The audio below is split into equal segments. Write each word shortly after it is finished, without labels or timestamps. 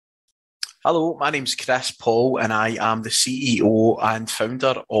Hello, my name's Chris Paul, and I am the CEO and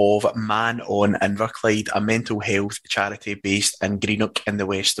founder of Man on Inverclyde, a mental health charity based in Greenock in the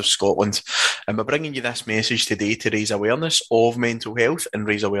west of Scotland. And we're bringing you this message today to raise awareness of mental health and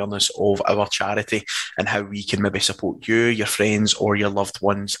raise awareness of our charity and how we can maybe support you, your friends, or your loved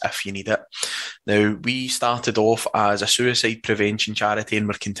ones if you need it. Now, we started off as a suicide prevention charity and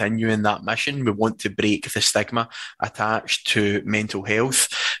we're continuing that mission. We want to break the stigma attached to mental health.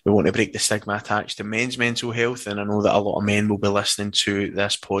 We want to break the stigma attached to men's mental health, and I know that a lot of men will be listening to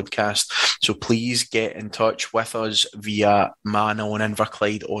this podcast. So please get in touch with us via Man on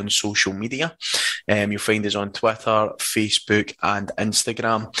Inverclyde on social media. You'll find us on Twitter, Facebook, and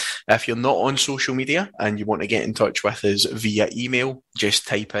Instagram. If you're not on social media and you want to get in touch with us via email, just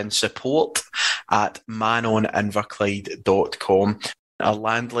type in support@manoninverclyde.com. Our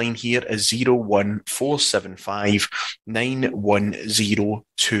landline here is 01475 910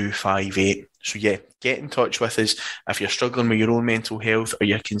 258. So yeah, get in touch with us if you're struggling with your own mental health or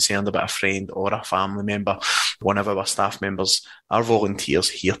you're concerned about a friend or a family member. One of our staff members, our volunteers,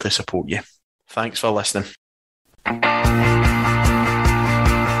 here to support you. Thanks for listening.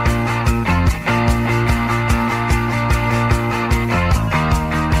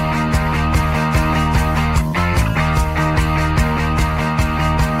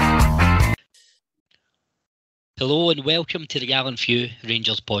 Hello and welcome to the Gallant Few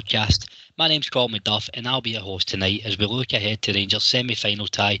Rangers podcast. My name's Colin and I'll be your host tonight as we look ahead to Rangers semi-final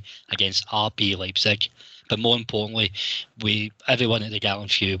tie against RB Leipzig. But more importantly, everyone at the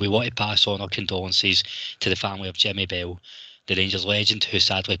Gallant Few, we want to pass on our condolences to the family of Jimmy Bell, the Rangers legend who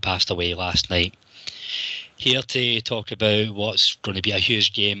sadly passed away last night. Here to talk about what's going to be a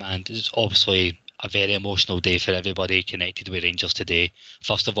huge game, and it's obviously a very emotional day for everybody connected with Rangers today.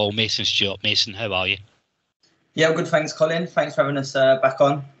 First of all, Mason Stewart. Mason, how are you? Yeah, well, good. Thanks, Colin. Thanks for having us back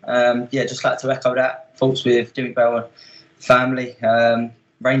on. Just like to echo that. Thoughts with Jimmy Bell family,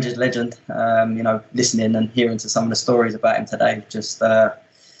 Rangers legend. Listening and hearing to some of the stories about him today. Just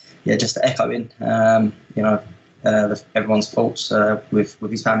echoing. Everyone's thoughts with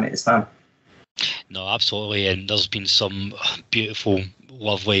his family at this time. No, absolutely, and there's been some beautiful,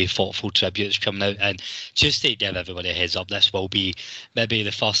 lovely, thoughtful tributes coming out, and just to give everybody a heads up, this will be maybe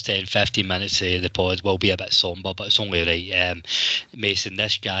the first 10-15 minutes of the pod will be a bit sombre, but it's only right. Mason,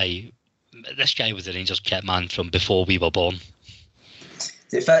 this guy was the Rangers kit man from before we were born. Is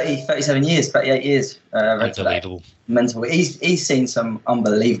it 37 years, 38 years? Unbelievable. Mental. He's seen some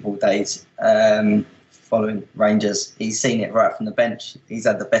unbelievable days following Rangers. He's seen it right from the bench. He's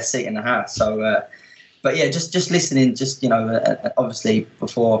had the best seat in the house. So, just listening, obviously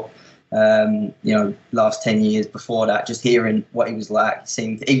before, last 10 years before that, just hearing what he was like.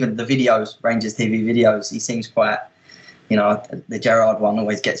 Seemed, even the videos, Rangers TV videos, he seems quite, the Gerrard one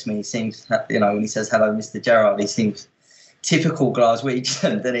always gets me. He seems, when he says, "Hello, Mr. Gerrard," he seems typical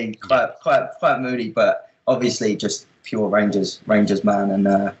Glaswegian, then he quite moody, but obviously just pure Rangers man. And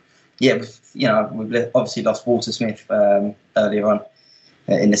we've obviously lost Walter Smith earlier on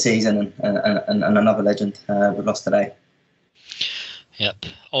in the season, and another legend we've lost today. Yep.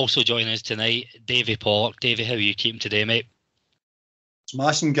 Also joining us tonight, Davie Pollock. Davie, how are you keeping today, mate?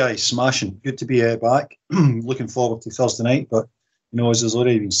 Smashing, guys, smashing. Good to be back. Looking forward to Thursday night, but as has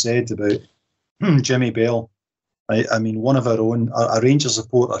already been said about Jimmy Bell, I mean, one of our own, a Rangers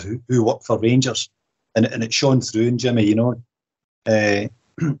supporter who worked for Rangers, and it shone through in Jimmy,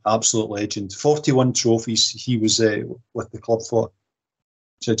 absolute legend. 41 trophies he was with the club for.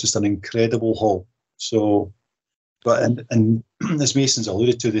 So just an incredible haul. So, but and as Mason's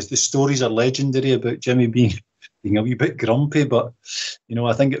alluded to, the stories are legendary about Jimmy being a wee bit grumpy, but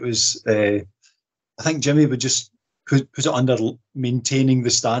I think it was I think Jimmy would just put it under maintaining the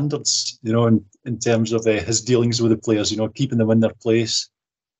standards, in terms of his dealings with the players, keeping them in their place.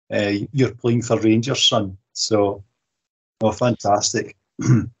 You're playing for Rangers, son. So, fantastic.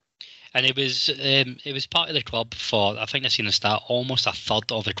 And it was part of the club for, I think I've seen the stat, almost a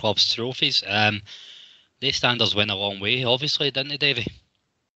third of the club's trophies. Their standards went a long way, obviously, didn't they, Davie?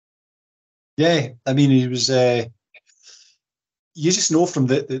 Yeah, I mean, he was. You just know from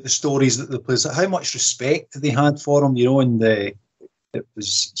the stories that the players, how much respect they had for him, and they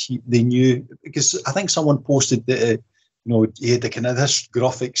knew, because I think someone posted that he had the kind of this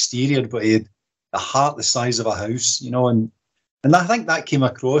gruff exterior, but he had a heart the size of a house, and I think that came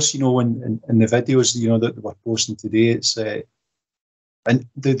across, in the videos, that they were posting today. It's and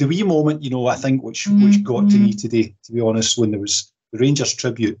the wee moment, I think which got to me today, to be honest, when there was the Rangers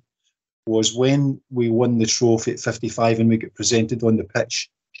tribute, was when we won the trophy at 55 and we get presented on the pitch,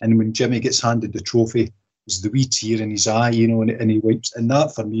 and when Jimmy gets handed the trophy There's the wee tear in his eye, you know, and he wipes. And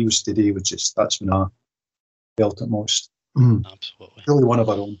that for me was today. That's when I felt it most. Absolutely, really one of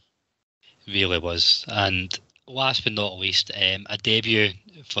our own. Really was. And last but not least, a debut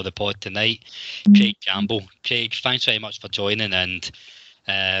for the pod tonight, Craig Campbell. Craig, thanks very much for joining, and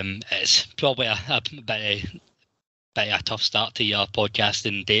it's probably a bit of a tough start to your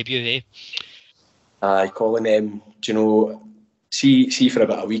podcasting debut, eh? Colin, do you know, see for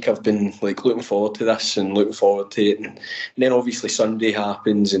about a week I've been like looking forward to this and looking forward to it, and then obviously Sunday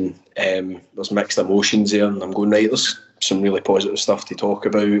happens and there's mixed emotions there, and I'm going, right, there's some really positive stuff to talk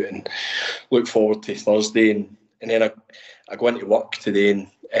about and look forward to Thursday, and then I go into work today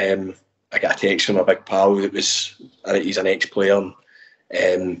and I get a text from a big pal that was, I think he's an ex-player,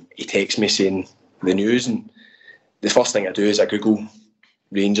 and he texts me saying the news, and the first thing I do is I Google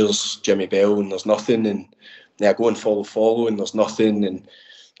Rangers, Jimmy Bell, and there's nothing, and then I go and follow, and there's nothing, and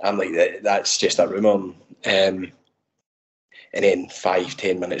I'm like, that's just a rumour. And then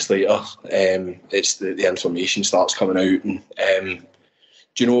 5-10 minutes later, it's the information starts coming out, and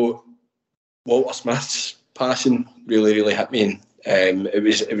do you know, Walter Smith's passing really hit me, and it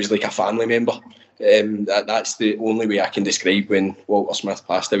was like a family member. That's the only way I can describe when Walter Smith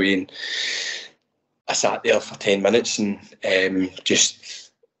passed away, and I sat there for 10 minutes and it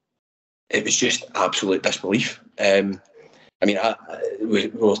was just absolute disbelief. I mean, we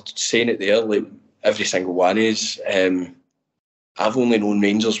were saying it there, like every single one is. I've only known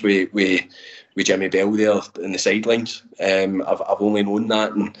Rangers with Jimmy Bell there in the sidelines. I've only known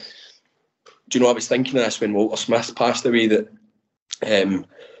that. And do you know, I was thinking of this when Walter Smith passed away, that do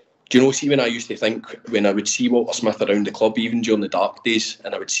you know, see, when I used to think, when I would see Walter Smith around the club, even during the dark days,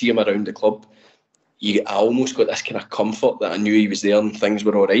 and I would see him around the club, I almost got this kind of comfort that I knew he was there and things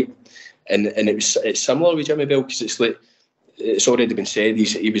were all right. And it's similar with Jimmy Bell, because it's like, it's already been said,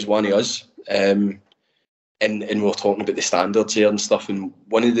 he was one of us. And we're talking about the standards here and stuff. And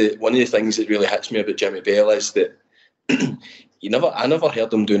one of the things that really hits me about Jimmy Bell is that I never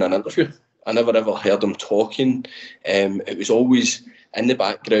heard him doing an interview. I never ever heard him talking. It was always in the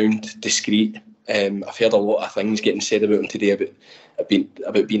background, discreet. I've heard a lot of things getting said about him today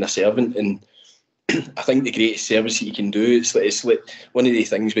about being a servant, and I think the greatest service that you can do, it's like one of the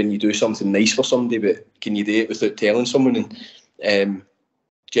things when you do something nice for somebody, but can you do it without telling someone? And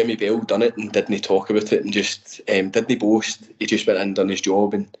Jimmy Bell done it and didn't talk about it, and just didn't boast. He just went in and done his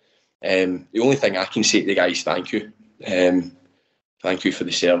job, and the only thing I can say to the guy is thank you. Thank you for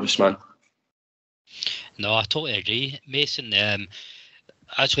the service, man. No, I totally agree, Mason. I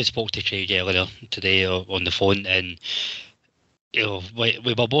actually spoke to Craig earlier today on the phone, and you know,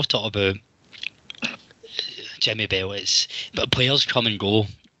 we were both talking about Jimmy Bell. But players come and go,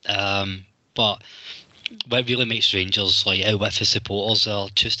 but what really makes Rangers like out with the supporters are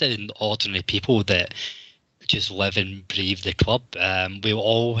just the ordinary people that just live and breathe the club. We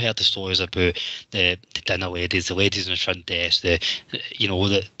all heard the stories about the dinner ladies, the ladies in the front desk, the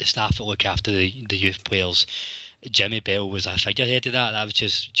staff that look after the youth players. Jimmy Bell was a figurehead of that. That was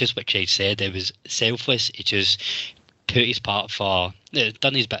just what Craig said. It was selfless. He just put his part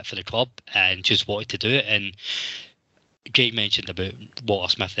done his bit for the club and just wanted to do it. And Craig mentioned about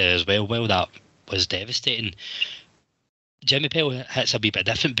Walter Smith there as well. Well, that was devastating. Jimmy Bell hits a wee bit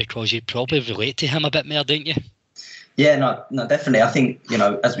different because you probably relate to him a bit more, don't you? Yeah, no, definitely. I think,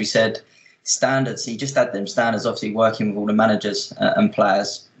 as we said, standards. He just had them standards. Obviously, working with all the managers and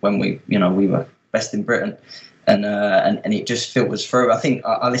players when we were best in Britain, and it just filters through. I think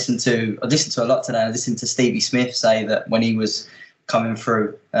I listened to a lot today. I listened to Stevie Smith say that when he was coming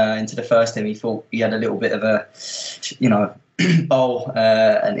through into the first team, he thought he had a little bit of a bowl,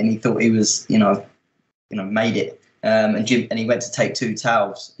 and he thought he was made it. And he went to take 2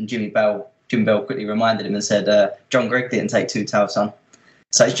 towels, and Jimmy Bell quickly reminded him and said, John Gregg didn't take 2 towels, son.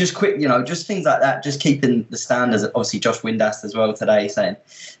 So it's just quick, just things like that, just keeping the standards. Obviously, Josh Windast as well today saying,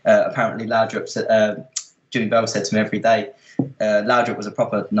 apparently Laudrup said, Jimmy Bell said to me every day, Laudrup was a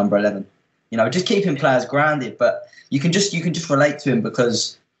proper number 11. Just keeping players grounded, but you can just relate to him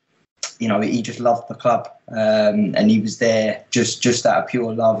because, he just loved the club, and he was there just out of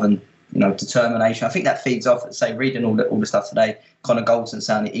pure love and, determination. I think that feeds off, say, reading all the stuff today, Connor Goldson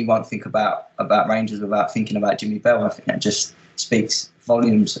saying that he won't think about Rangers without thinking about Jimmy Bell. I think that just speaks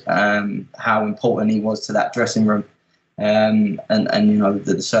volumes, how important he was to that dressing room, and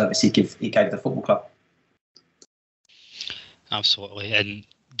the service he gave the football club. Absolutely. And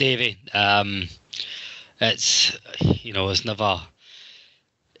Davie, it's never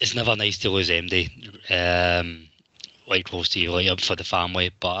nice to lose MD. Like close to you, like for the family,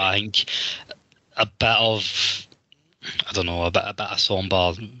 but I think a bit of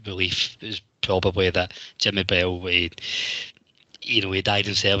somber relief is probably that Jimmy Bell, he died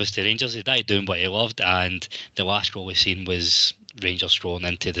in service to Rangers. He died doing what he loved, and the last goal we seen was Rangers thrown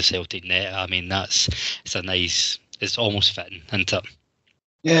into the Celtic net. I mean, it's almost fitting, isn't it?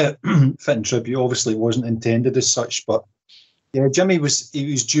 Yeah, fitting tribute. Obviously, it wasn't intended as such, but yeah, Jimmy was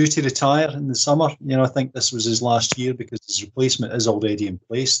due to retire in the summer. I think this was his last year because his replacement is already in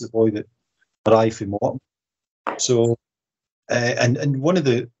place, the boy that arrived from Morton. So, and one of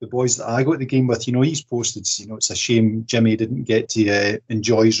the boys that I got the game with, he's posted, it's a shame Jimmy didn't get to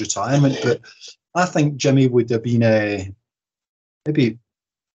enjoy his retirement, but I think Jimmy would have been maybe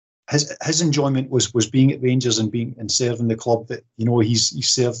his enjoyment was being at Rangers and serving the club that he's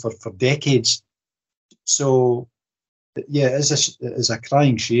served for decades. So yeah, it's a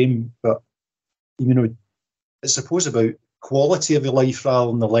crying shame, but it's supposed about quality of your life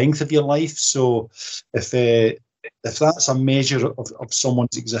rather than the length of your life. So if that's a measure of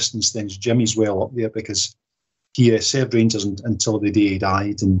someone's existence, then Jimmy's well up there because he served Rangers until the day he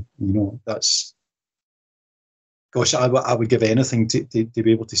died, and that's. Gosh, I would give anything to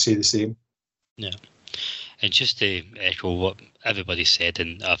be able to say the same. Yeah. And just to echo what everybody said,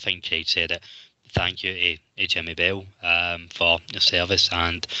 and I think Craig said it, thank you to Jimmy Bell for your service,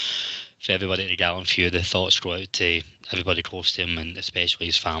 and for everybody at the Gallant Few, the thoughts go out to everybody close to him, and especially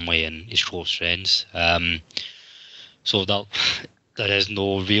his family and his close friends. So that there is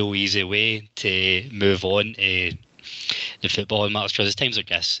no real easy way to move on to the football matters, because at times like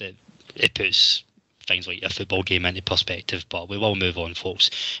this, it puts things like a football game into perspective. But we will move on,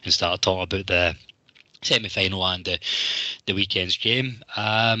 folks, and start talking about the semi-final and the weekend's game.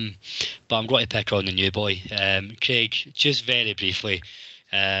 But I'm going to pick on the new boy, Craig. Just very briefly,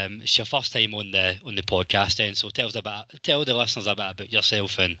 it's your first time on the podcast, then. So tell the listeners a bit about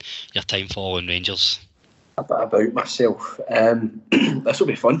yourself and your time following Rangers. A bit about myself. This will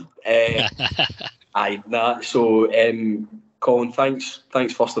be fun. So, Colin, thanks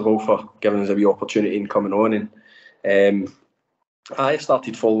first of all for giving us a wee opportunity and coming on. And I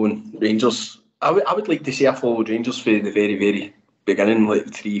started following Rangers. I would like to say I followed Rangers for the very, very beginning, like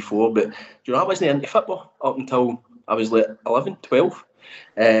 3-4. But I wasn't into football up until I was like 11, 12.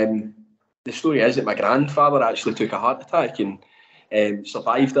 The story is that my grandfather actually took a heart attack and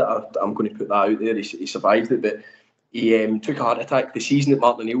survived it. I'm going to put that out there. He survived it, but he took a heart attack the season that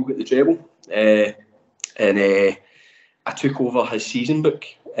Martin O'Neill got the treble. And I took over his season book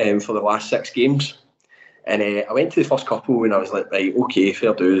for the last 6 games. And I went to the first couple and I was like, right, okay,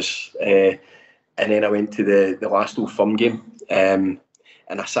 fair dues. And then I went to the last Old Firm game. And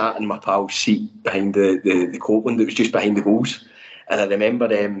I sat in my pal's seat behind the Copeland that was just behind the goals. And I remember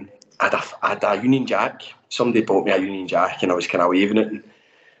I had a Union Jack. Somebody bought me a Union Jack and I was kind of waving it. And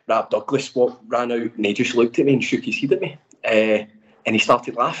Rab Douglas ran out and he just looked at me and shook his head at me. And he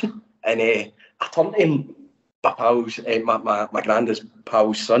started laughing. And I turned to him, my pal's, my granddad's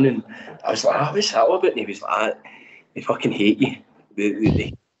pal's son, and I was like, what's that all about? And he was like, they fucking hate you.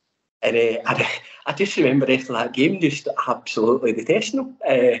 And I just remember after that game just absolutely detesting him.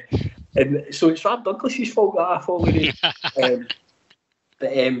 And so it's Rab Douglas's fault that I followed him.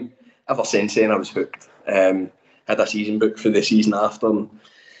 But ever since then I was hooked. Had a season book for the season after.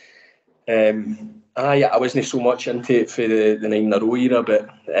 I wasn't so much into it for the 9 in a row era, but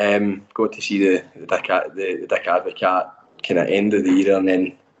got to see the Dick Advocaat kind of end of the era, and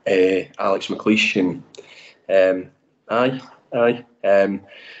then Alex McLeish, and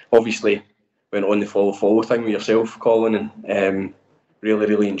obviously went on the follow thing with yourself, Colin, and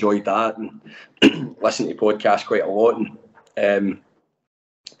really enjoyed that, and listened to the podcast quite a lot, and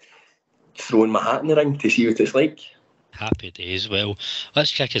throwing my hat in the ring to see what it's like. Happy days. Well,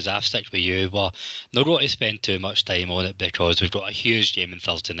 let's kick us off, stick with you. We're not going to spend too much time on it because we've got a huge game on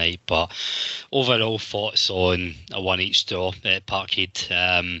Thursday night, but overall thoughts on a 1-1 draw at Parkhead.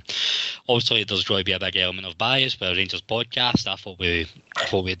 Obviously there's going to be a big element of bias with a Rangers podcast. I thought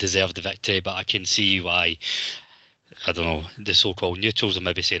we deserved the victory, but I can see why, I don't know, the so-called neutrals are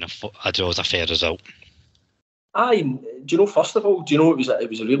maybe saying a draw is a fair result. First of all, it was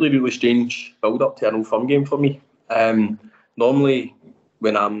a really strange build-up to an Old Firm game for me. Normally,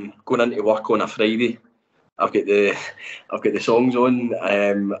 when I'm going into work on a Friday, I've got the songs on.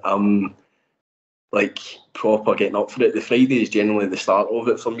 I'm like proper getting up for it. The Friday is generally the start of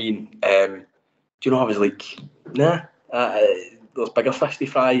it for me. I was like, nah, there's bigger fish to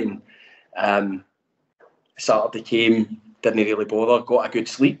fry. And Saturday came, didn't really bother. Got a good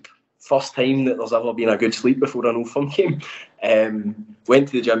sleep. First time that there's ever been a good sleep before an Old Firm game. Went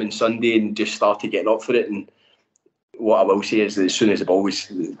to the gym on Sunday and just started getting up for it. And what I will say is that as soon as the ball was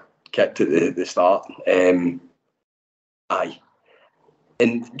kicked at the start, And Matt,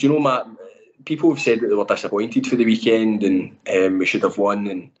 people have said that they were disappointed for the weekend and we should have won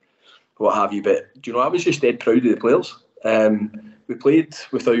and what have you. But do you know, I was just dead proud of the players. We played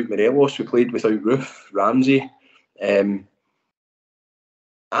without Morelos, we played without Roof, Ramsey.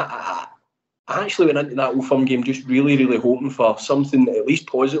 I actually went into that Old Firm game just really, really hoping for something at least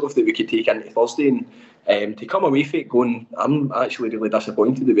positive that we could take into Thursday. And to come away from it going, I'm actually really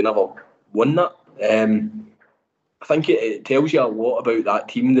disappointed that we never won that. I think it tells you a lot about that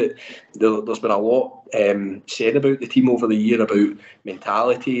team, that there's been a lot said about the team over the year about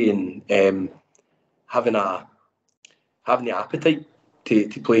mentality and having the appetite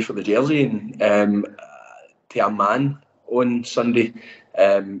to play for the jersey and to a man on Sunday.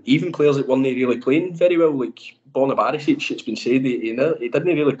 Even players that weren't really playing very well, like Borna Barisic, it's been said he didn't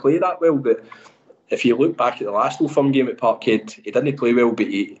really play that well, but if you look back at the last Old Firm game at Parkhead, he didn't play well, but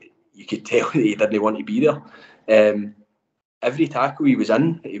you could tell that he didn't want to be there. Every tackle he was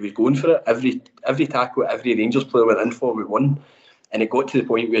in, he was going for it. Every tackle every Rangers player went in for, we won. And it got to the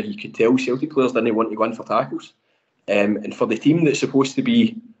point where you could tell Celtic players didn't want to go in for tackles. And for the team that's supposed to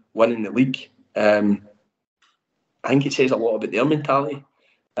be winning the league, I think it says a lot about their mentality.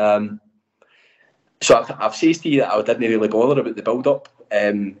 So I've said to you that I didn't really bother about the build-up.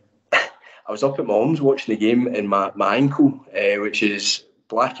 I was up at my mum's watching the game, and my ankle, which is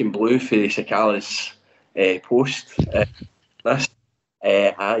black and blue for Sakala's post, her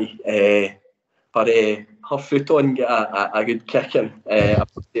foot on get a good kick in. I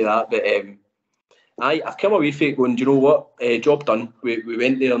would say that, but I've come away from it going, do you know what? Job done. We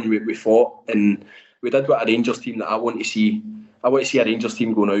went there and we fought, and we did what a Rangers team that I want to see. I want to see a Rangers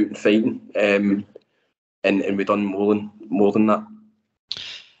team going out and fighting, and we've done more than that.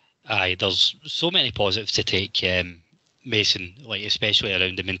 Aye, there's so many positives to take, Mason, like especially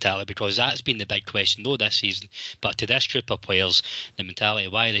around the mentality, because that's been the big question though this season. But to this group of players, the mentality,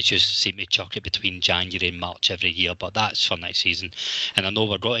 why they just seem to chuck it between January and March every year, but that's for next season. And I know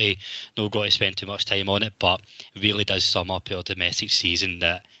we're going to spend too much time on it, but it really does sum up our domestic season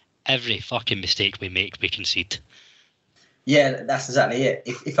that every fucking mistake we make, we concede. Yeah, that's exactly it.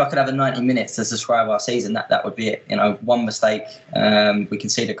 If I could have a 90 minutes to describe our season, that would be it. You know, one mistake, we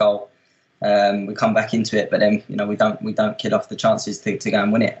concede a goal, we come back into it, but then we don't kill off the chances to go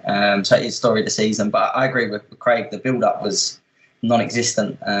and win it. So it is story of the season. But I agree with Craig. The build-up was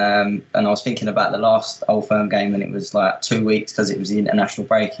non-existent, and I was thinking about the last Old Firm game, and it was like 2 weeks because it was the international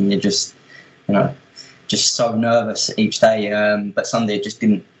break, and you're just so nervous each day. But Sunday just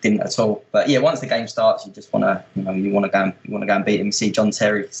didn't at all. But yeah, once the game starts, you just want to go and beat him. You see John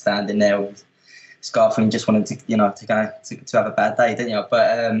Terry standing there with scarf, and you just wanted to have a bad day, didn't you?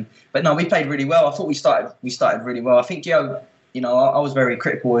 But no, we played really well. I thought we started really well. I think Gio, I was very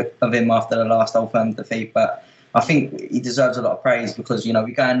critical of him after the last Old Firm defeat, but I think he deserves a lot of praise because we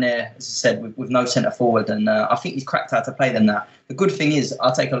go in there, as I said, with no centre forward, and I think he's cracked how to play them now. The good thing is,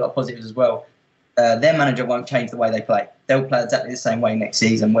 I'll take a lot of positives as well. Their manager won't change the way they play. They'll play exactly the same way next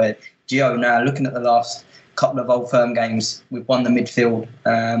season. Where Gio, now looking at the last couple of Old Firm games, we've won the midfield.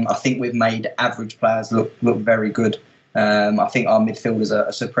 I think we've made average players look very good. I think our midfielders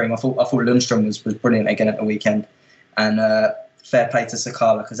are supreme. I thought Lundstrom was brilliant again at the weekend, and fair play to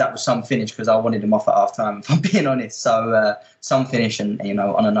Sakala because that was some finish. Because I wanted him off at half time, if I'm being honest. So some finish, and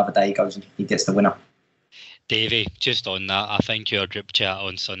on another day he goes and he gets the winner. Davie, just on that, I think your group chat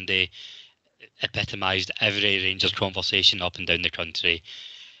on Sunday epitomised every Rangers conversation up and down the country.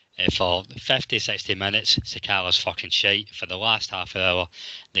 For 50, 60 minutes, Sakala's fucking shite. For the last half hour,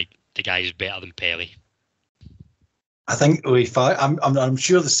 the guy's better than Pelly. I think I'm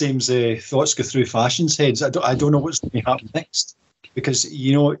sure the same thoughts go through Fashion's heads. I don't know what's going to happen next because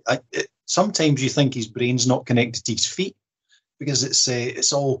sometimes you think his brain's not connected to his feet because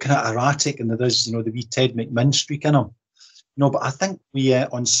it's all kind of erratic and there is the wee Ted McMinn streak in him. But I think we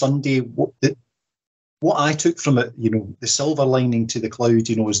on Sunday what I took from it, the silver lining to the cloud,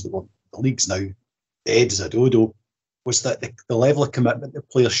 is that the league's now dead as a dodo, was that the level of commitment the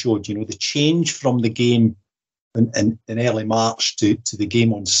players showed, the change from the game in early March to the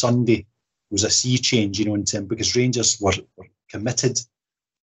game on Sunday was a sea change, in terms, because Rangers were committed,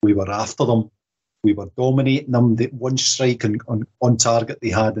 we were after them, we were dominating them, the one strike on target they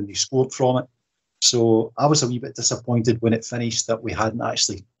had and they scored from it. So I was a wee bit disappointed when it finished that we hadn't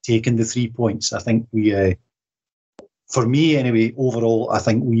actually taken the 3 points. I think we, for me anyway, overall, I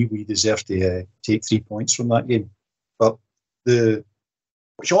think we deserve to take 3 points from that game. But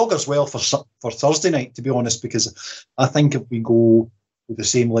which augurs well for Thursday night, to be honest, because I think if we go with the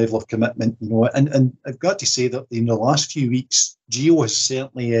same level of commitment, and I've got to say that in the last few weeks, Gio has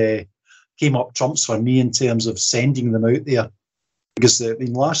certainly came up trumps for me in terms of sending them out there Because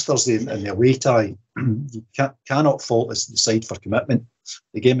last Thursday in the away tie, you cannot fault the side for commitment.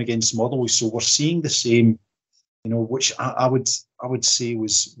 The game against Motherwell, so we're seeing the same, which I would say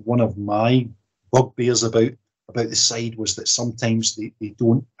was one of my bugbears about the side, was that sometimes they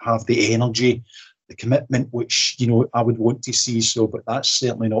don't have the energy, the commitment, which I would want to see. So, but that's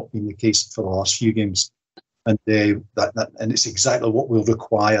certainly not been the case for the last few games, and and it's exactly what we'll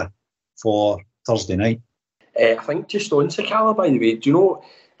require for Thursday night. I think just on Sakala, by the way, do you know,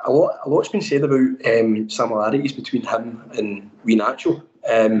 a lot's been said about similarities between him and Nacho.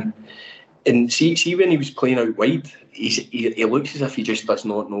 And see when he was playing out wide, he looks as if he just does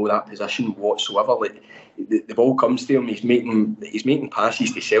not know that position whatsoever. Like the ball comes to him, he's making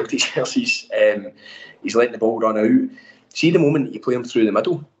passes to Celtic jerseys, he's letting the ball run out. See the moment you play him through the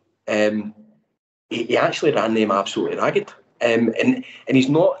middle, he actually ran them absolutely ragged. And he's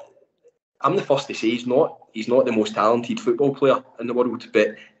not. I'm the first to say he's not the most talented football player in the world,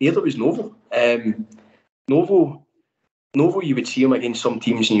 but neither was Novo. Novo, you would see him against some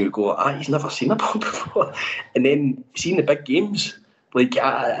teams and you would go, he's never seen a ball before. And then seeing the big games, like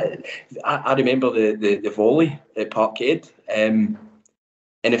I remember the volley at Parkhead, and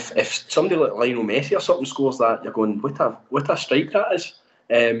if somebody like Lionel Messi or something scores that, you're going, what a strike that is.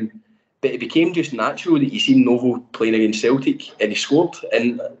 But it became just natural that you seen Novo playing against Celtic and he scored,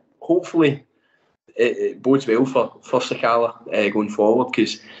 and hopefully it bodes well for Sakala going forward,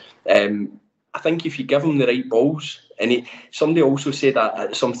 because I think if you give him the right balls, and somebody also said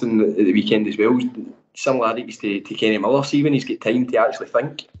that something at the weekend as well, similarities to Kenny Miller. See, when he's got time to actually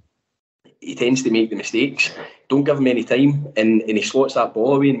think, he tends to make the mistakes. Don't give him any time, and he slots that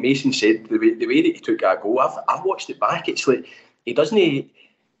ball away. And Mason said the way that he took that goal, I've watched it back. It's like he doesn't. He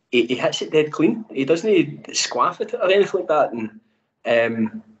hits it dead clean. He doesn't squaff it or anything like that.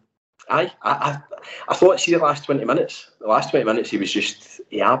 And I thought, see, the last 20 minutes,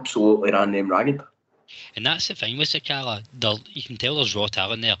 he absolutely ran them ragged. And that's the thing with Sakala. You can tell there's raw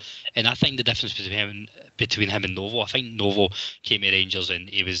talent there. And I think the difference between him and Novo, I think Novo came to Rangers and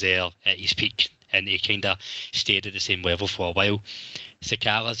he was there at his peak and he kind of stayed at the same level for a while.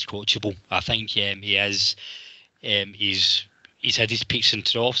 Sakala's coachable. I think he is. He's had his peaks and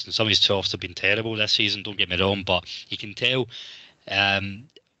troughs, and some of his troughs have been terrible this season, don't get me wrong, but you can tell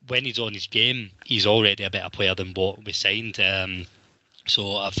when he's on his game, he's already a better player than what we signed.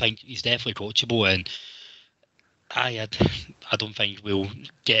 So I think he's definitely coachable, and I don't think we'll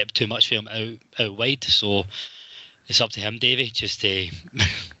get too much for him out wide. So it's up to him, Davie, just to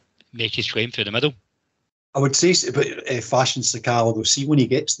make his claim through the middle. I would say, but fashion Sakala, though, see when he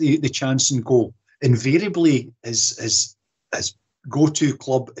gets the chance and goal, invariably his go-to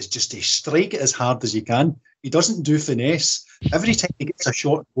club is just to strike it as hard as he can. He doesn't do finesse. Every time he gets a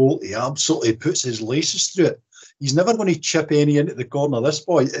short goal, he absolutely puts his laces through it. He's never going to chip any into the corner. This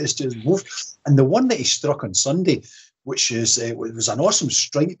boy, it's just moved. And the one that he struck on Sunday, which was an awesome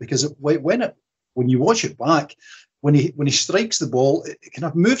strike, because when you watch it back, when he strikes the ball, it kind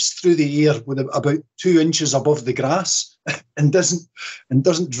of moves through the air with about 2 inches above the grass and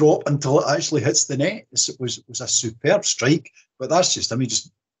doesn't drop until it actually hits the net. It was a superb strike, but that's just him. He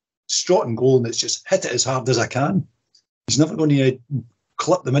just strutting goal, and it's just hit it as hard as I can. He's never going to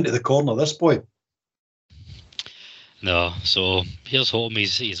clip them into the corner, this boy. No, so here's hoping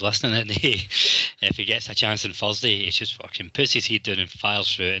he's listening, and if he gets a chance on Thursday, he just fucking puts his head down and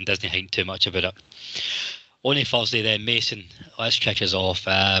fires through it and doesn't think too much about it. Only Thursday then, Mason, let's kick us off.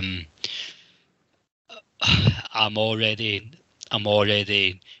 I'm already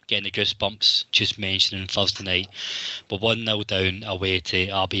getting the goosebumps just mentioning Thursday night. We're 1-0 down away to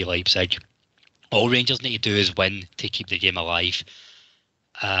RB Leipzig. All Rangers need to do is win to keep the game alive.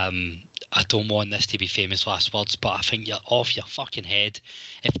 I don't want this to be famous last words, but I think you're off your fucking head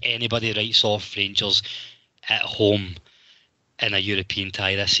if anybody writes off Rangers at home in a European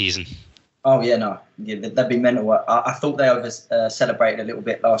tie this season. Oh yeah, no, they'd be mental. I thought they celebrated a little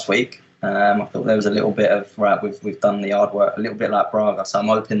bit last week. I thought there was a little bit of we've done the hard work, a little bit like Braga. So I'm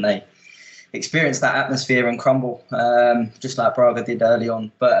hoping they experience that atmosphere and crumble, just like Braga did early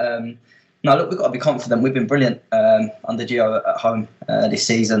on. But no, look, we've got to be confident. We've been brilliant under Gio at home this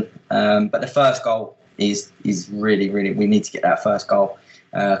season. But the first goal is really, really, we need to get that first goal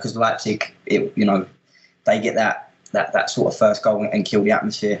because Leipzig, they get that sort of first goal and kill the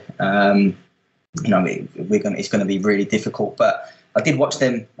atmosphere. It's going to be really difficult. But I did watch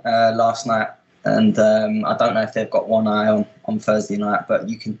them last night, and I don't know if they've got one eye on Thursday night, but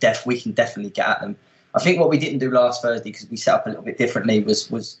we can definitely get at them. I think what we didn't do last Thursday, because we set up a little bit differently,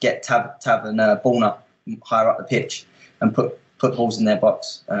 was get Tav and Borna higher up the pitch and put balls in their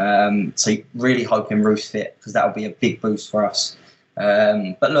box. So really hoping Roof's fit, because that will be a big boost for us.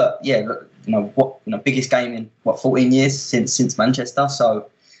 But look, biggest game in 14 years since Manchester. So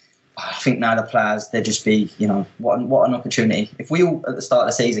I think now the players, they'll just be, what an opportunity. If we all at the start of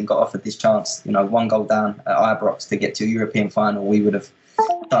the season got offered this chance, one goal down at Ibrox to get to a European final, we would have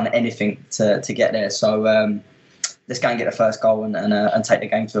done anything to get there. So let's go and get the first goal and take the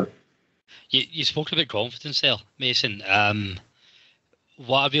game to them. You spoke about confidence there, Mason.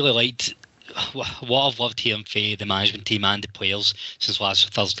 What I really liked, what I've loved hearing from the management team and the players since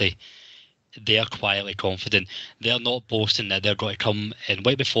last Thursday, they're quietly confident. They're not boasting that they're going to come, and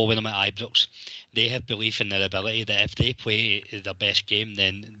right before when I'm at Ibrox, they have belief in their ability that if they play their best game,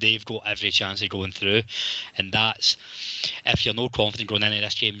 then they've got every chance of going through. And that's, if you're not confident going into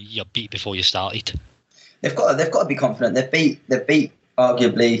this game, you're beat before you started. They've got to be confident. They've beat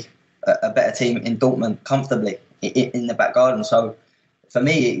arguably a better team in Dortmund comfortably in the back garden. So for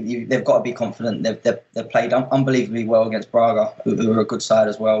me, they've got to be confident. They've played unbelievably well against Braga, who are a good side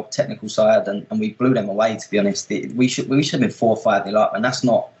as well, technical side, and we blew them away. To be honest, we should have been 4-5-0 up, and that's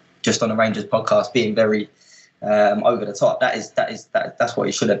not just on a Rangers podcast being very over the top. That's what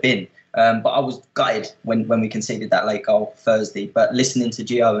it should have been. But I was gutted when we conceded that late goal Thursday. But listening to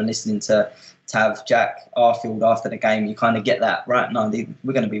Gio and listening to Tav, Jack, Arfield after the game, you kind of get that right. No,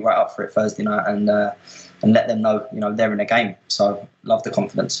 we're going to be right up for it Thursday night, and let them know, they're in a game. So love the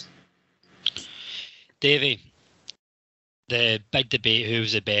confidence. Davie, the big debate who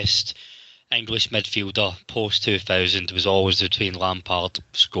was the best English midfielder post 2000 was always between Lampard,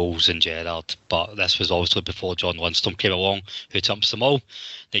 Scholes and Gerrard, but this was obviously before John Lundstram came along, who trumps them all.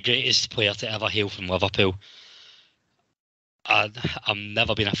 The greatest player to ever hail from Liverpool. I've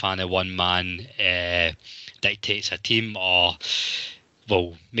never been a fan of one man dictates a team or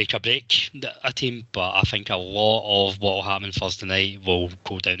will make or break a team, but I think a lot of what will happen Thursday night will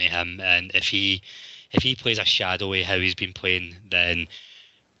go down to him. And if he plays a shadow of how he's been playing, then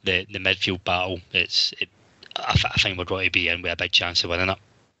the midfield battle, I think we're going to be in with a big chance of winning it.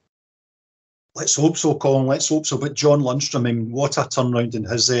 Let's hope so, Colin. Let's hope so. But John Lundstram, I mean, what a turnaround in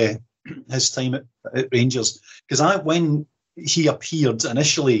his time at Rangers. Because when he appeared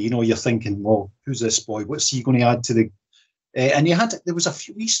initially, you're thinking, well, who's this boy? What's he going to add to the? And there was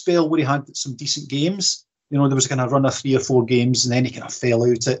a wee spell where he had some decent games. There was a kind of run of 3 or 4 games, and then he kind of fell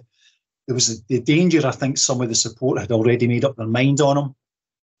out. There was the danger. I think some of the support had already made up their mind on him.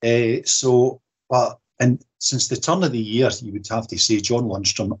 And since the turn of the year, you would have to say John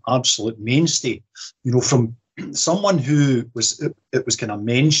Lundstram, absolute mainstay. From someone who it was kind of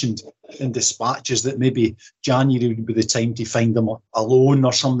mentioned in dispatches that maybe January would be the time to find them alone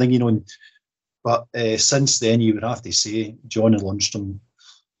or something, But since then, you would have to say John Lundstram,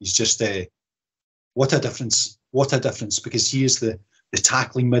 he's just what a difference! What a difference! Because he is the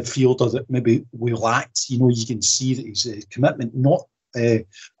tackling midfielder that maybe we lacked. You can see that he's a commitment, not a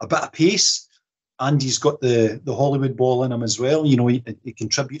bit of pace, and he's got the Hollywood ball in him as well. He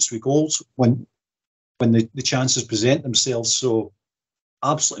contributes with goals when the chances present themselves. So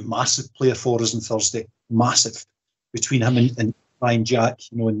absolutely massive player for us on Thursday. Massive between him and Ryan Jack,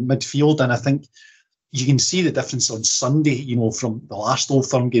 in midfield. And I think you can see the difference on Sunday, from the last Old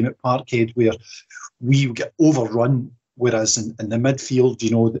Firm game at Parkhead, where we get overrun, whereas in the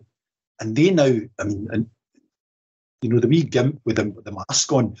midfield, and they now, I mean, and the wee gimp with the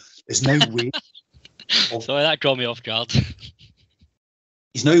mask on is now wary. Sorry, that caught me off guard.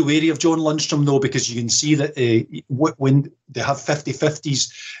 He's now wary of John Lundstram, though, because you can see that when they have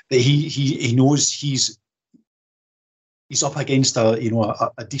 50-50s, that he knows he's up against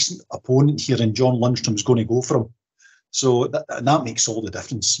a decent opponent here, and John Lundstram's going to go for him. So that makes all the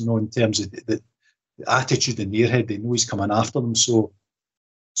difference, in terms of the attitude in their head. They know he's coming after them. So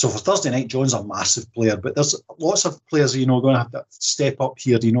for Thursday night, John's a massive player, but there's lots of players, going to have to step up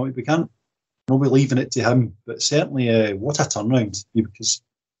here. We can't be leaving it to him. But certainly, what a turnaround! Because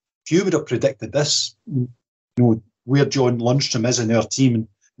if you would have predicted this, where John Lundstram is in our team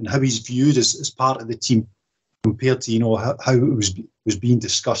and how he's viewed as part of the team, compared to how it was being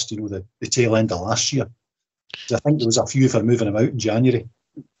discussed, the tail end of last year. So I think there was a few for moving him out in January.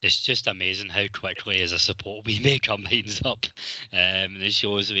 It's just amazing how quickly as a support we make our minds up. It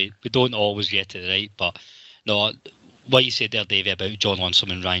shows we don't always get it right, but no, what you said there, Davie, about John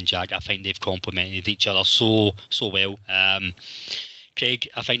Lundstram and Ryan Jack, I think they've complemented each other so well. Craig,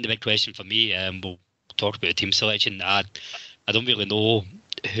 I think the big question for me, we'll talk about the team selection. I don't really know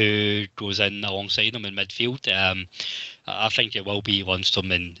who goes in alongside them in midfield. I think it will be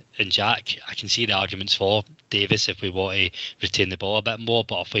Lundstram and Jack. I can see the arguments for Davis if we want to retain the ball a bit more,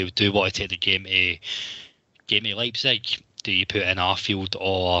 but if we do want to take the game to Leipzig, do you put in Arfield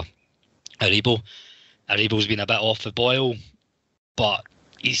or Aribo? Aribo's been a bit off the boil but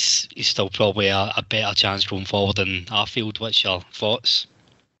he's still probably a better chance going forward than Arfield. What's your thoughts?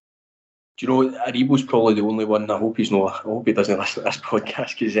 Do you know, Aribo's probably the only one. I hope he doesn't listen to this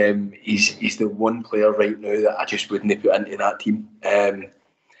podcast, because he's the one player right now that I just wouldn't put into that team.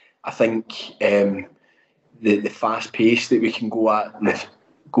 I think the fast pace that we can go at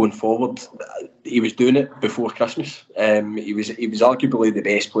going forward, he was doing it before Christmas. He was arguably the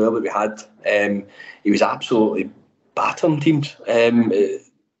best player that we had. He was absolutely battering teams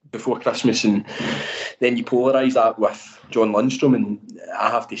before Christmas, and then you polarise that with John Lundstrom, and I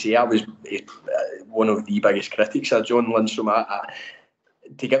have to say I was one of the biggest critics of John Lundstrom.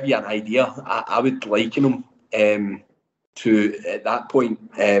 To give you an idea, I would liken him to, at that point,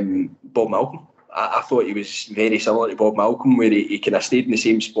 Bob Malcolm. I thought he was very similar to Bob Malcolm, where he kind of stayed in the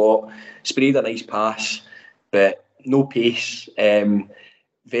same spot, sprayed a nice pass, but no pace,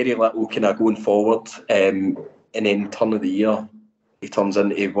 very little kind of going forward, and then turn of the year, he turns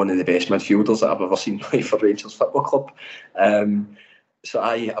into one of the best midfielders that I've ever seen play for Rangers Football Club. So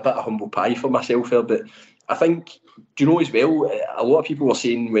a bit of humble pie for myself there. But I think, do you know as well, a lot of people were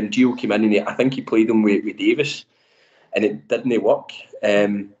saying when Gio came in, and I think he played him with Davis, and it didn't work.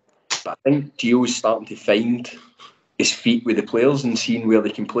 But I think Gio's starting to find his feet with the players and seeing where they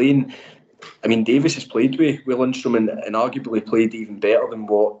can play. And I mean, Davis has played with Lundstrom and arguably played even better than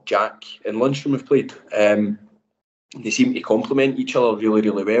what Jack and Lundstrom have played. They seem to complement each other really,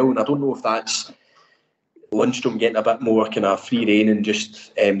 really well. And I don't know if that's Lundstrom getting a bit more kind of free rein and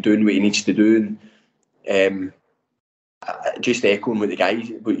just doing what he needs to do. And just echoing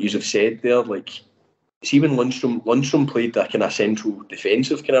what you have said there, like, see when Lundstrom played that kind of central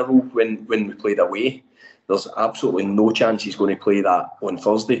defensive kind of role when we played away, there's absolutely no chance he's going to play that on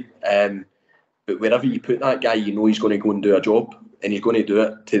Thursday. But wherever you put that guy, you know he's going to go and do a job, and he's going to do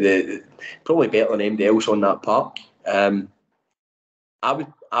it to probably better than anybody else on that park. I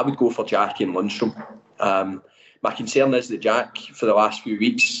would go for Jack and Lundstrom. My concern is that Jack, for the last few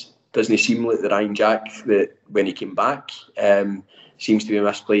weeks, doesn't seem like the Ryan Jack that when he came back, seems to be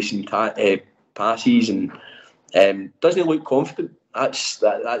misplacing passes and doesn't look confident. That's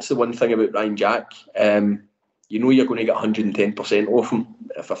the one thing about Ryan Jack. You know you're going to get 110% off him.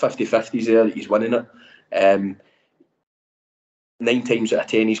 If a 50-50's there, he's winning it. 9 times out of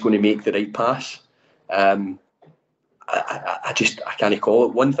 10 he's going to make the right pass. I can't call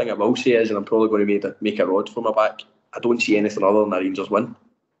it. One thing I will say is, and I'm probably going to make a rod for my back, I don't see anything other than a Rangers win.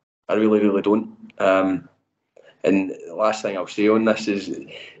 I really, really don't. And the last thing I'll say on this is,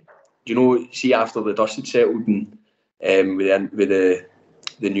 you know, see after the dust had settled and with the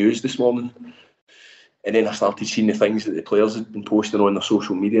news this morning, and then I started seeing the things that the players had been posting on their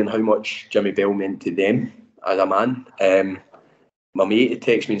social media and how much Jimmy Bell meant to them as a man. My mate had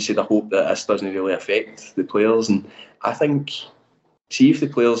texted me and said, I hope that this doesn't really affect the players. And I think, see if the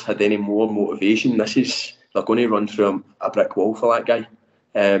players had any more motivation, they're going to run through a brick wall for that guy.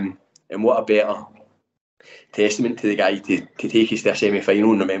 And what a better testament to the guy to take us to a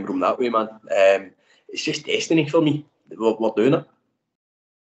semi-final and remember him that way, man. It's just destiny for me. We're doing it.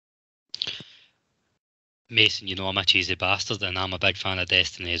 Mason, you know I'm a cheesy bastard, and I'm a big fan of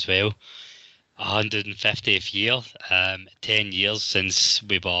Destiny as well. 150th year, 10 years since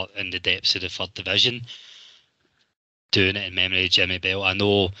we were in the depths of the 3rd division, doing it in memory of Jimmy Bell. I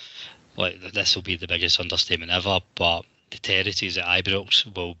know this will be the biggest understatement ever, but the territories at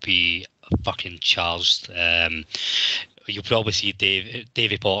Ibrox will be fucking charged. You'll probably see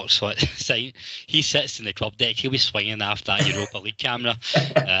Davie Potts. He sits in the club deck. He'll be swinging after that Europa League camera.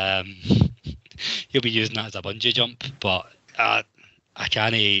 He'll be using that as a bungee jump. But I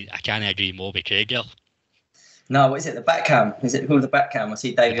can't agree more with Craig here. No, what is it? The back cam? Is it called the back cam? I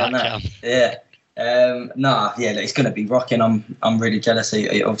see Davie on that. Yeah. It's going to be rocking. I'm really jealous.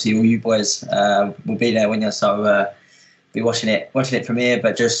 Obviously, all you boys will be there when you be watching it from here.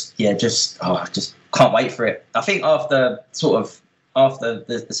 But just can't wait for it. I think after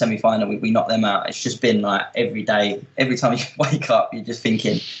the semi-final, we knocked them out. It's just been like every day, every time you wake up, you're just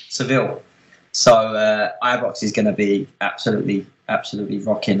thinking Seville. So Ibrox is going to be absolutely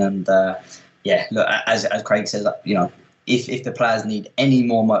rocking. And look, as Craig says, you know, if the players need any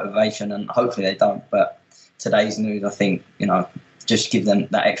more motivation, and hopefully they don't, but today's news, I think, you know, just give them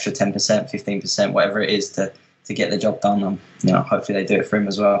that extra 10%, 15%, whatever it is to get the job done. And, you know, hopefully they do it for him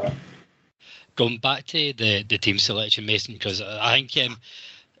as well. Going back to the team selection, Mason, because I think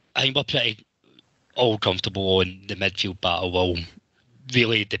we're pretty all comfortable on the midfield battle will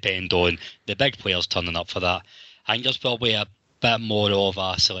really depend on the big players turning up for that. I think there's probably a bit more of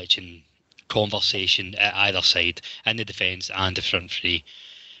a selection conversation at either side, in the defence and the front three.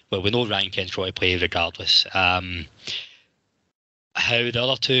 Well, we know Ryan Kent's going to play regardless. how the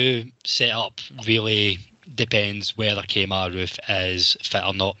other two set up really depends whether Kemar Roof is fit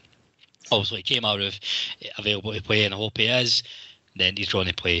or not. Obviously, Kemar Roof available to play, and I hope he is, then he's going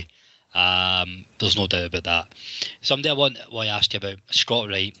to play. There's no doubt about that. Something I want to ask you about, Scott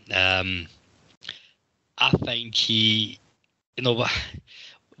Wright. I think he,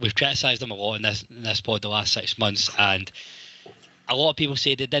 we've criticised him a lot in this pod the last 6 months, and a lot of people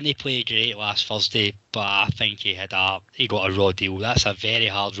say they didn't play great last Thursday, but I think he got a raw deal. That's a very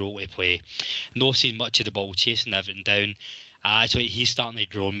hard role to play. No seeing much of the ball, chasing everything down. Actually, he's starting to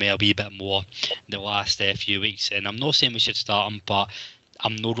grow me a wee bit more in the last few weeks, and I'm not saying we should start him, but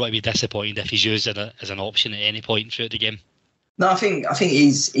I'm not going to be disappointed if he's used as an option at any point throughout the game. No, I think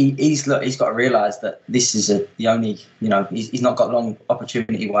he's got to realise that this is the only, he's not got long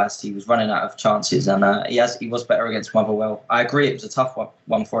opportunity wise. He was running out of chances, and he was better against Motherwell. I agree it was a tough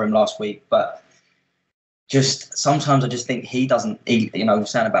one for him last week, but just sometimes I just think he doesn't. We're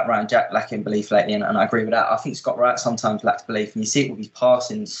saying about Ryan Jack lacking belief lately, and I agree with that. I think Scott Wright sometimes lacks belief, and you see it with his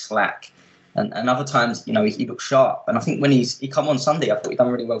passing slack, and other times he looks sharp. And I think when he come on Sunday, I thought he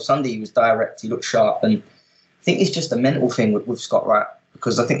done really well. Sunday he was direct, he looked sharp, and I think it's just a mental thing with Scott Wright,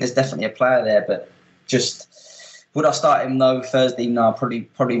 because I think there's definitely a player there, but just would I start him? No. Thursday, no,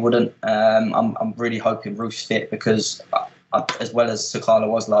 probably wouldn't. I'm really hoping Roof's fit, because as well as Sakala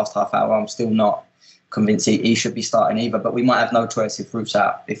was last half hour, I'm still not convinced he should be starting either. But we might have no choice if Roof's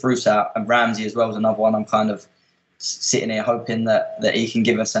out. If Roof's out, and Ramsey as well is another one, I'm kind of sitting here hoping that he can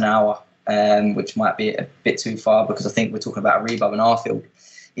give us an hour, which might be a bit too far, because I think we're talking about Rebo and Arfield.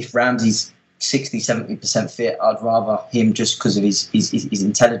 If Ramsey's 60-70% fit, I'd rather him, just because of his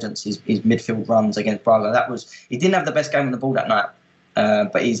intelligence, his midfield runs against Braga. He didn't have the best game on the ball that night,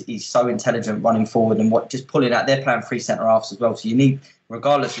 but he's so intelligent running forward, and just pulling out. They're playing 3 centre halves as well, so you need,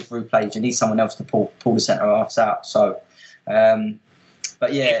 regardless if Rue plays, you need someone else to pull the centre halves out. So,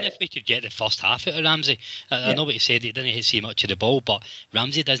 but yeah, even if we could get the first half out of Ramsey, I know what you said, he didn't see much of the ball, but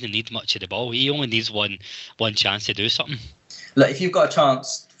Ramsey doesn't need much of the ball. He only needs one chance to do something. Look, if you've got a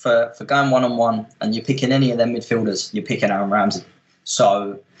chance for going one-on-one and you're picking any of them midfielders, you're picking Aaron Ramsey.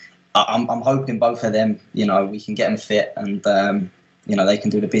 So I'm hoping both of them, we can get them fit, and they can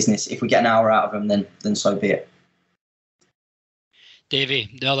do the business. If we get an hour out of them, then so be it.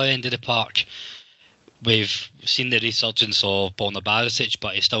 Davie, the other end of the park, we've seen the resurgence of Borna Barisic,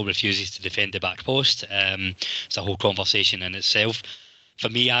 but he still refuses to defend the back post. It's a whole conversation in itself. For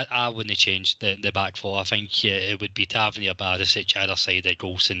me, I wouldn't change the back four. I think it would be Tavernier, Barisic, either side of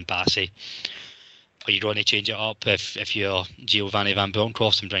Golson, Bassey. Are you going to change it up if you're Giovanni Van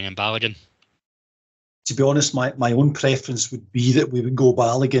Bronckhorst and bring in Balogun? To be honest, my own preference would be that we would go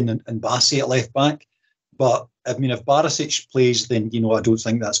Balogun and Bassey at left back. But I mean, if Barisic plays, then I don't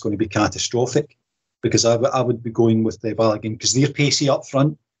think that's going to be catastrophic, because I would be going with Balogun, because they're pacey up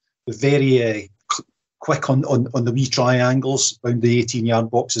front, very quick on the wee triangles around the 18-yard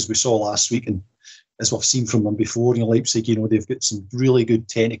box, as we saw last week, and as we've seen from them before in Leipzig, they've got some really good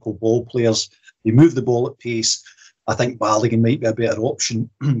technical ball players. They move the ball at pace. I think Balogun might be a better option.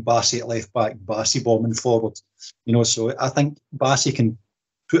 Bassey at left back, Bassey bombing forward. So I think Bassey can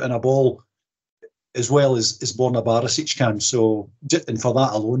put in a ball as well as Borna Barisic can. So, and for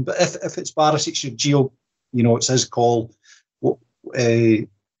that alone, but if it's Barisic or Gio, it's his call.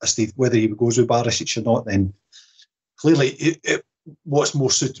 As to whether he goes with Barisic or not, then clearly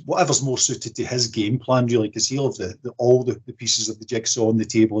whatever's more suited to his game plan, really, because he'll have all the pieces of the jigsaw on the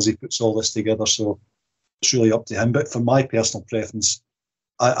table as he puts all this together. So it's really up to him. But for my personal preference,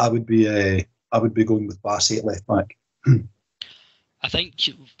 I would be going with Bassey at left back. I think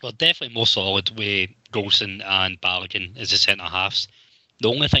we're definitely more solid with Golson and Balogun as the centre halves. The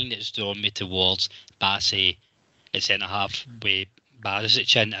only thing that's drawn me towards Bassey at centre half with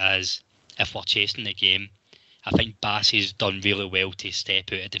Barisic in is, if we're chasing the game, I think Bassey's done really well to step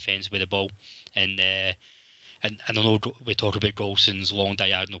out of defence with the ball, and I know we talk about Golson's long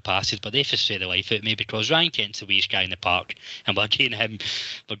diagonal passes, but they frustrate the life out of me, because Ryan Kent's the weakest guy in the park, and we're giving him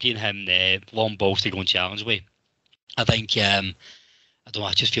long balls to go and challenge with. I think I don't know,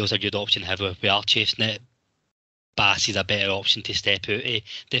 it just feels a good option. However, we are chasing it, Bassey's a better option to step out of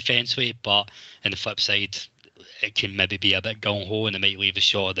defence with, but on the flip side, it can maybe be a bit gung-ho and it might leave a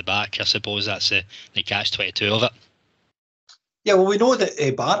shot at the back. I suppose that's the catch-22 of it. Yeah, well, we know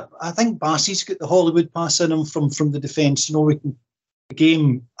that I think Bassey's got the Hollywood pass in him from the defence. The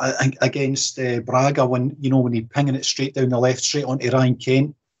game against Braga, when he's pinging it straight down the left, straight onto Ryan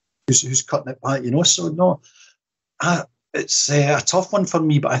Kent, who's cutting it back. So no, it's a tough one for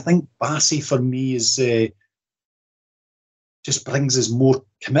me. But I think Bassey for me is just brings us more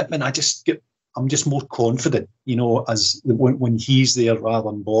commitment. I just get I'm just more confident, as when he's there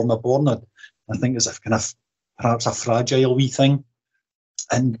rather than Borna. Borna, I think, is a kind of perhaps a fragile wee thing.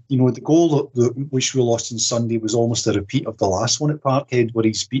 And, the goal which we lost on Sunday was almost a repeat of the last one at Parkhead, where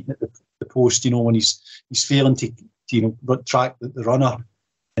he's beaten at the post, when he's failing to track the runner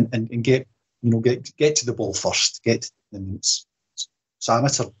and get to the ball first. It's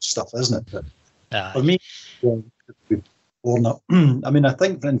amateur stuff, isn't it? But for me, I mean, I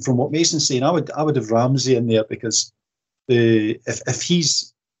think from what Mason's saying, I would have Ramsey in there, because if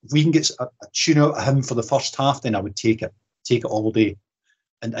we can get a tune out of him for the first half, then I would take it all day.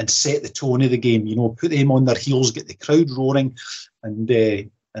 And set the tone of the game, put them on their heels, get the crowd roaring, and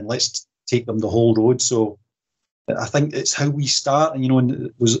let's take them the whole road. So I think it's how we start,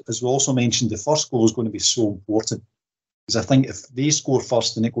 and as we also mentioned, the first goal is going to be so important, because I think if they score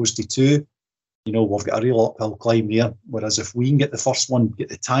first and it goes to 2, we've got a real uphill climb there. Whereas if we can get the first one, get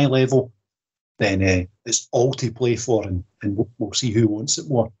the tie level, then it's all to play for, and we'll see who wants it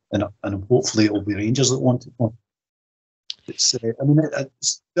more, and hopefully it'll be Rangers that want it more. It's the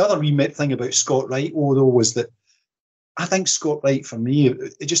other wee thing about Scott Wright, though, was that I think Scott Wright, for me,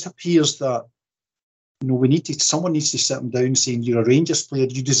 it just appears that someone needs to sit him down saying, you're a Rangers player,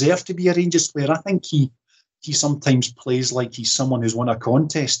 you deserve to be a Rangers player. I think he sometimes plays like he's someone who's won a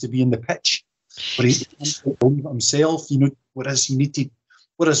contest to be in the pitch, but he can't believe himself, whereas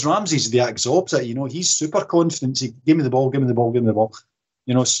Ramsey's the exact opposite, he's super confident. He, give me the ball,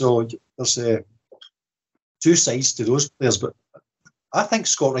 so there's two sides to those players, but I think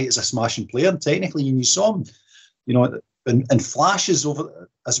Scott Wright is a smashing player, and technically, and you saw him, in flashes over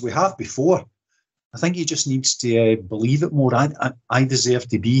as we have before. I think he just needs to believe it more. I deserve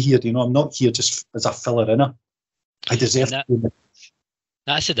to be here. I'm not here just as a filler-inner. I deserve to be.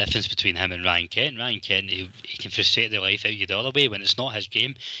 That's the difference between him and Ryan Kent. Ryan Kent, he can frustrate the life out of you the other way. When it's not his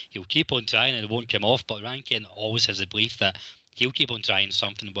game, he'll keep on trying and it won't come off. But Ryan Kent always has the belief that he'll keep on trying,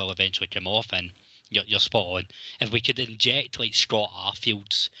 something will eventually come off, and you're spot on. If we could inject like Scott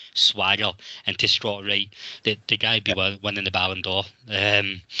Arfield's swagger into Scott Wright, the guy would be winning the Ballon d'Or.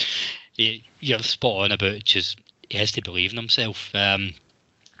 You're spot on about just he has to believe in himself.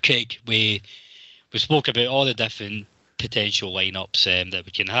 Craig, we spoke about all the different potential lineups that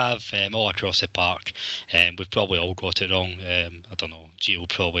we can have all across the park. We've probably all got it wrong. I don't know. Gio will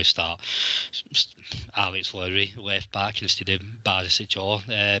probably start Alex Lowry left back instead of Barisic or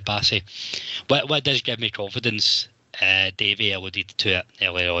Bassey. What does give me confidence? Davie alluded to it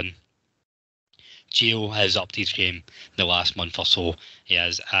earlier on. Gio has upped his game the last month or so. He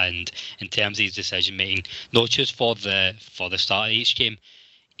has, and in terms of his decision making, not just for the start of each game,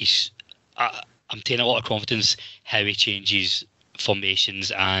 I'm taking a lot of confidence how he changes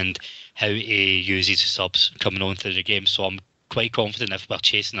formations and how he uses the subs coming on through the game. So I'm quite confident if we're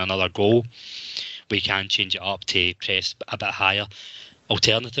chasing another goal, we can change it up to press a bit higher.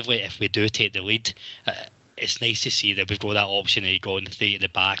 Alternatively, if we do take the lead, it's nice to see that we've got that option of going 3 at the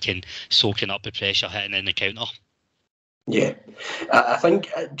back and soaking up the pressure, hitting in the counter. Yeah, I think,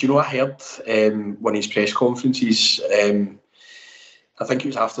 do you know, I heard one of his press conferences, I think it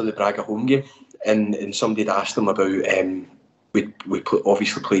was after the Braga home game, and somebody had asked him about we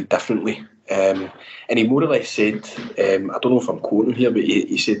obviously played differently, and he more or less said, I don't know if I'm quoting here, but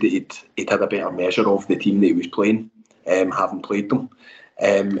he said that he'd had a better measure of the team that he was playing, having played them,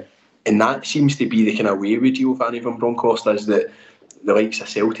 and that seems to be the kind of way with Giovanni van Bronckhorst, is that the likes of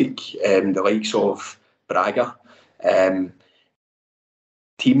Celtic, the likes of Braga,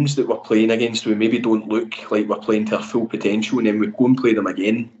 teams that we're playing against, we maybe don't look like we're playing to our full potential, and then we go and play them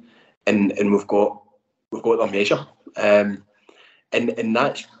again, and we've got their measure, and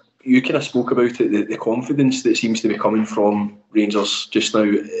that's, you kind of spoke about it, the confidence that seems to be coming from Rangers just now.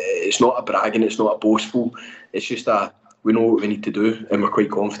 It's not a bragging, it's not a boastful, it's just a, we know what we need to do, and we're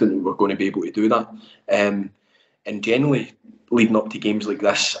quite confident that we're going to be able to do that. And generally, leading up to games like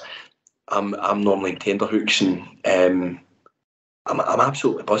this, I'm normally in tenterhooks, and I'm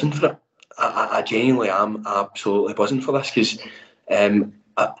absolutely buzzing for it. I genuinely am absolutely buzzing for this, because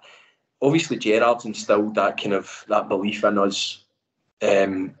obviously Gerrard's instilled that kind of that belief in us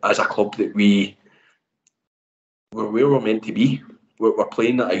as a club that we're where we're meant to be. We're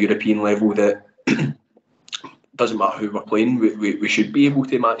playing at a European level that doesn't matter who we're playing, we should be able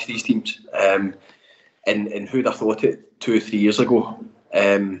to match these teams. And who'd have thought it 2 or 3 years ago?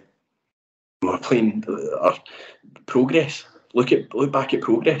 We're playing our progress. Look back at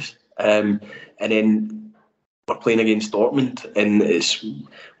progress. And then we're playing against Dortmund, and it's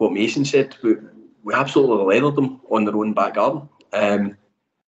what Mason said. We absolutely leathered them on their own back garden. And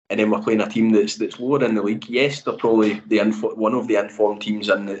and then we're playing a team that's lower in the league. Yes, they're probably one of the informed teams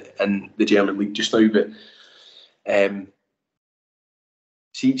in the German league just now, but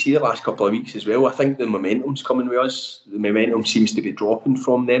see the last couple of weeks as well. I think the momentum's coming with us. The momentum seems to be dropping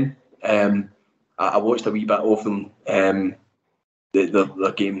from them. I watched a wee bit of them, their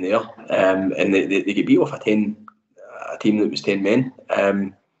game there, and they get beat off a team that was 10 men.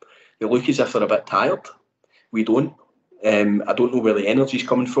 They look as if they're a bit tired. We don't. I don't know where the energy's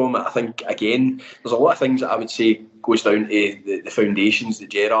coming from. I think, again, there's a lot of things that I would say goes down to the foundations, the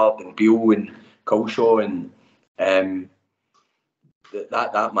Gerrard and Beale and Culshaw and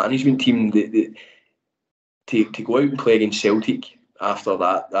that management team. To go out and play against Celtic after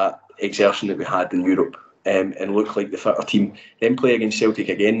that exertion that we had in Europe and look like the fitter team, then play against Celtic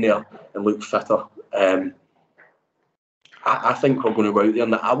again there and look fitter. I think we're going to go out there,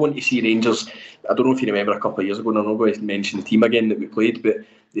 and I want to see Rangers. I don't know if you remember a couple of years ago, and I'm not going to mention the team again that we played, but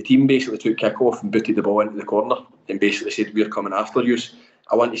the team basically took kick-off and booted the ball into the corner and basically said, we're coming after you.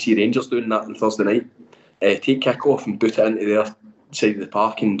 I want to see Rangers doing that on Thursday night. Take kick-off and boot it into their side of the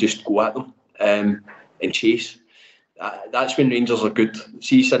park and just go at them and chase. That's when Rangers are good.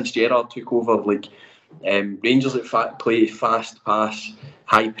 See, since Gerrard took over, Rangers that play fast pass,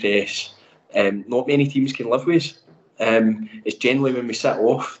 high press, not many teams can live with. It's generally when we sit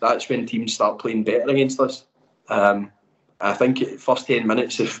off, that's when teams start playing better against us. I think first 10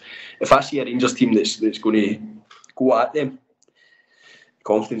 minutes, if I see a Rangers team that's going to go at them,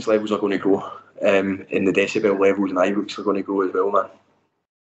 confidence levels are going to grow, and the decibel levels and iBooks are going to grow as well, man.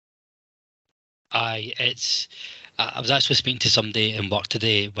 I was actually speaking to somebody in work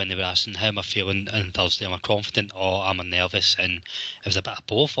today when they were asking how am I feeling on Thursday. Am I confident or am I nervous? And it was a bit of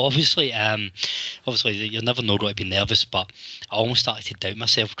both, obviously. Obviously, you never know what to be nervous, but I almost started to doubt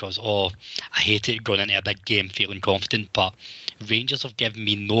myself because, I hate it going into a big game feeling confident, but Rangers have given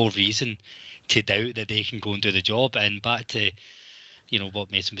me no reason to doubt that they can go and do the job. And back to,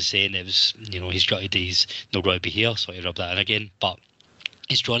 what Mason was saying, it was, he's got he's not going to be here, so he rubbed that in again, but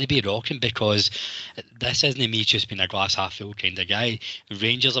it's going to be rocking because this isn't me just being a glass half full kind of guy.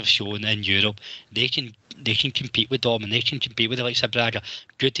 Rangers have shown in Europe they can compete with Dortmund, they can compete with the likes of Braga,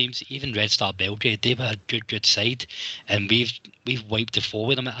 good teams, even Red Star Belgrade. They were a good side, and we've wiped the floor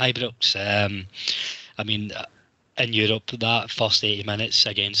with them at Ibrox. In Europe, that first 80 minutes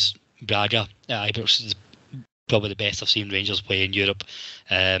against Braga at Ibrox is probably the best I've seen Rangers play in Europe,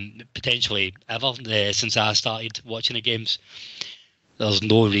 potentially ever since I started watching the games. There's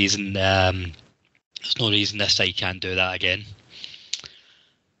no reason this side can't do that again.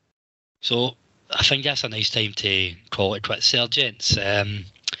 So I think that's a nice time to call it quits there, gents. I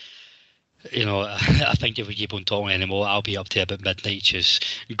think if we keep on talking anymore, I'll be up to about midnight just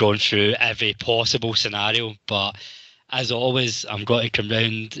going through every possible scenario. But as always, I'm going to come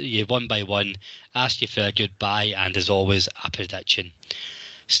round you one by one, ask you for a goodbye, and as always, a prediction.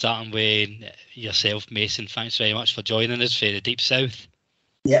 Starting with yourself, Mason, thanks very much for joining us for the Deep South.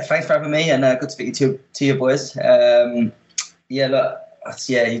 Yeah, thanks for having me, and good to speak to you boys. I don't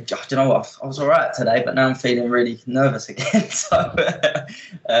know what, I was all right today, but now I'm feeling really nervous again. So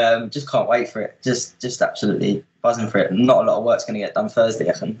just can't wait for it. Just absolutely buzzing for it. Not a lot of work's going to get done Thursday,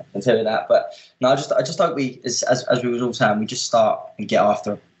 I can tell you that. But no, I just hope we, as we was all saying, we just start and get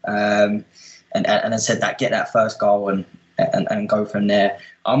after and I said that, get that first goal and go from there.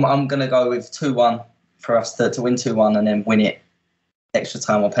 I'm going to go with 2-1 for us to win 2-1 and then win it extra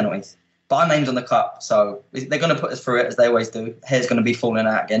time or penalties. But our name's on the cup, so they're going to put us through it as they always do. Hair's going to be falling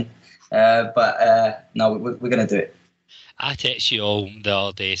out again. No, we're going to do it. I text you all the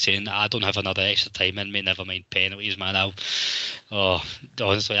other day saying I don't have another extra time in me, never mind penalties, man.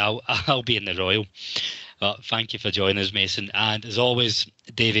 Honestly, I'll be in the Royal. But thank you for joining us, Mason. And as always,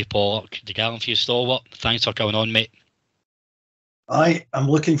 Davie Pollock, the Gallant Few stalwart, thanks for coming on, mate. I'm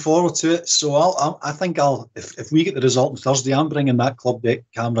looking forward to it. So I think if we get the result on Thursday, I'm bringing that club deck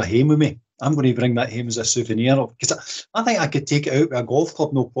camera home with me. I'm going to bring that home as a souvenir, because I think I could take it out with a golf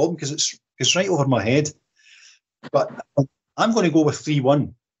club, no problem, because it's right over my head. But I'm going to go with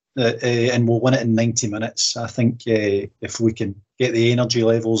 3-1, and we'll win it in 90 minutes. I think if we can get the energy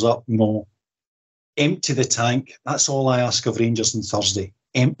levels up, empty the tank. That's all I ask of Rangers on Thursday.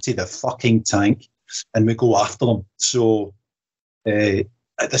 Empty the fucking tank, and we go after them. So.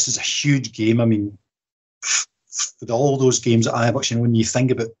 This is a huge game. I mean, for all those games at Ibrox, when you think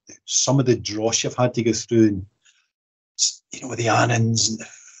about some of the dross you've had to go through, and with the Annans and the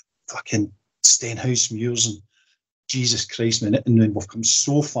fucking Stenhouse Muirs, and Jesus Christ, man, and we've come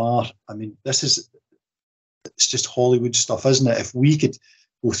so far. I mean, it's just Hollywood stuff, isn't it? If we could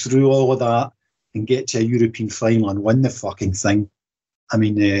go through all of that and get to a European final and win the fucking thing, I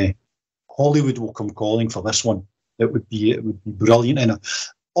mean, Hollywood will come calling for this one. It would be brilliant. And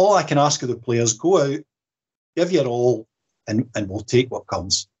all I can ask of the players, go out, give your all, and we'll take what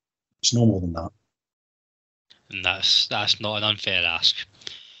comes. It's no more than that. And that's not an unfair ask.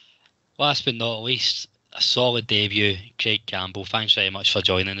 Last but not least, a solid debut, Craig Campbell. Thanks very much for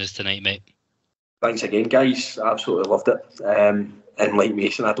joining us tonight, mate. Thanks again, guys. Absolutely loved it. And like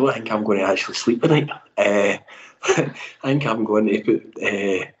Mason, I don't think I'm going to actually sleep tonight. I think I'm going to put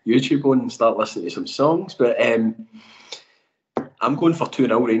YouTube on and start listening to some songs. But I'm going for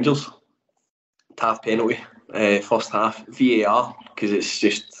 2-0 Rangers. Tav penalty, first half. VAR, because it's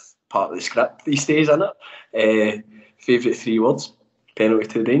just part of the script these days, isn't it? Favourite 3 words, penalty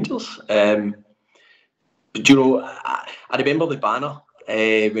to the Rangers. But you know, I remember the banner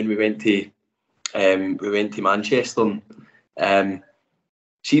when we went to Manchester. And,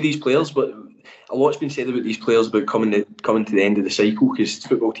 see these players, but a lot's been said about these players about coming to the end of the cycle, because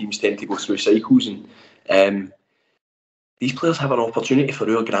football teams tend to go through cycles, and these players have an opportunity for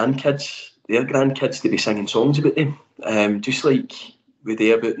their grandkids to be singing songs about them, just like we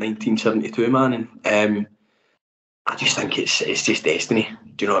did about 1972, man. And I just think it's just destiny.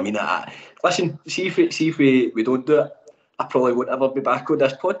 Do you know what I mean? Listen, see if we don't do it, I probably won't ever be back on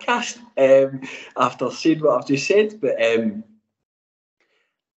this podcast after saying what I've just said. But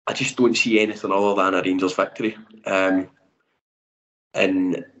I just don't see anything other than a Rangers victory. And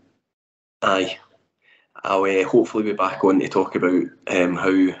I'll hopefully be back on to talk about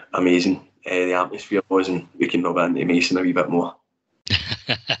how amazing the atmosphere was, and we can knob into Mason a wee bit more.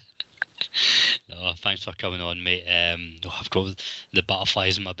 No, thanks for coming on, mate. I've got the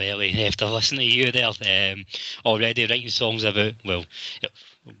butterflies in my belly after listening to you there. Already writing songs about, well,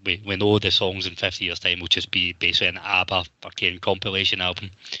 we know the songs in 50 years' time will just be basically an ABBA Arcane compilation album.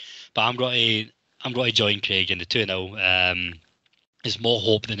 But I'm going to join Craig in the 2-0. There's more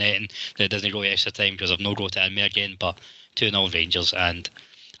hope than anything that it doesn't go extra time, because I've not got it in me again. But 2-0 Rangers, and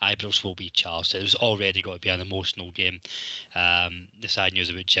eyebrows will be charged. It was already got to be an emotional game. The sad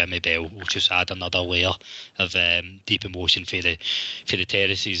news about Jimmy Bell will just add another layer of deep emotion for the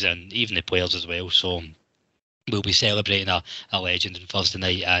terraces and even the players as well. So we'll be celebrating a legend on Thursday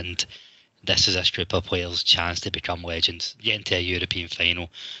night, and this is this group of players' chance to become legends. Get into a European final,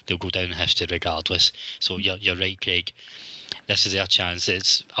 they'll go down in history regardless. So you're right, Craig. This is their chance.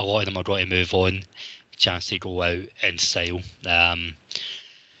 It's a lot of them are going to move on. Chance to go out in style.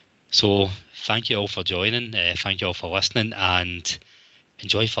 So thank you all for joining. Thank you all for listening, and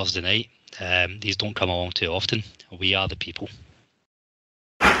enjoy Thursday night. These don't come along too often. We are the people.